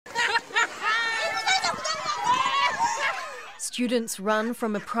Students run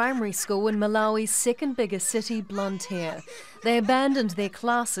from a primary school in Malawi's second biggest city, Blantyre. They abandoned their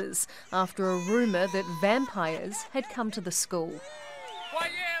classes after a rumour that vampires had come to the school.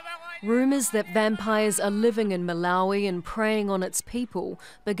 Rumours that vampires are living in Malawi and preying on its people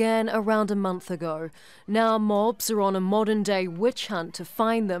began around a month ago. Now mobs are on a modern-day witch hunt to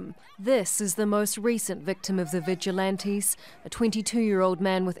find them. This is the most recent victim of the vigilantes, a 22-year-old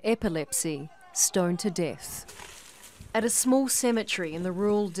man with epilepsy, stoned to death. At a small cemetery in the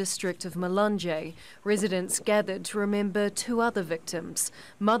rural district of Malanje, residents gathered to remember two other victims,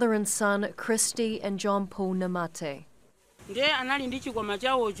 mother and son Christy and John Paul Namate.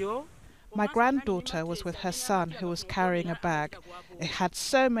 My granddaughter was with her son, who was carrying a bag. It had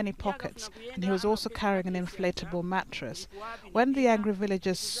so many pockets, and he was also carrying an inflatable mattress. When the angry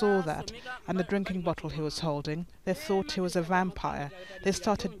villagers saw that and the drinking bottle he was holding, they thought he was a vampire. They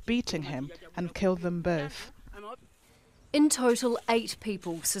started beating him and killed them both. In total, 8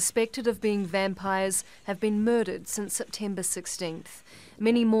 people suspected of being vampires have been murdered since September 16th.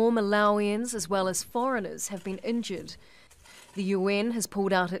 Many more Malawians as well as foreigners have been injured. The UN has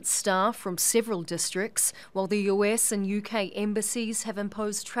pulled out its staff from several districts, while the US and UK embassies have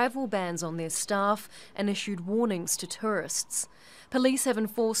imposed travel bans on their staff and issued warnings to tourists. Police have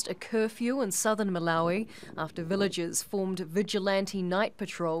enforced a curfew in southern Malawi after villagers formed vigilante night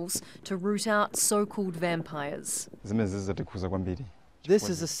patrols to root out so-called vampires. This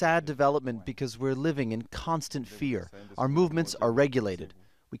is a sad development because we're living in constant fear. Our movements are regulated.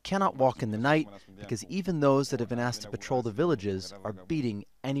 We cannot walk in the night because even those that have been asked to patrol the villages are beating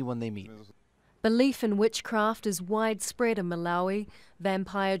anyone they meet. Belief in witchcraft is widespread in Malawi.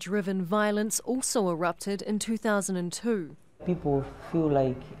 Vampire-driven violence also erupted in 2002. People feel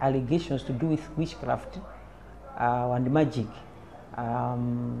like allegations to do with witchcraft and magic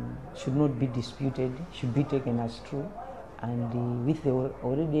should not be disputed, should be taken as true. And with the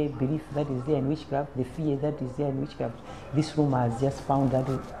already belief that is there in witchcraft, the fear that is there in witchcraft, this rumor has just found that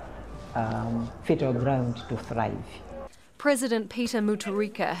fertile ground to thrive. President Peter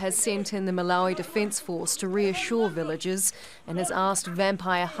Mutharika has sent in the Malawi Defence Force to reassure villagers and has asked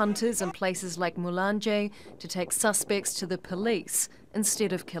vampire hunters in places like Mulanje to take suspects to the police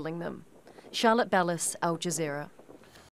instead of killing them. Charlotte Bellis, Jazeera.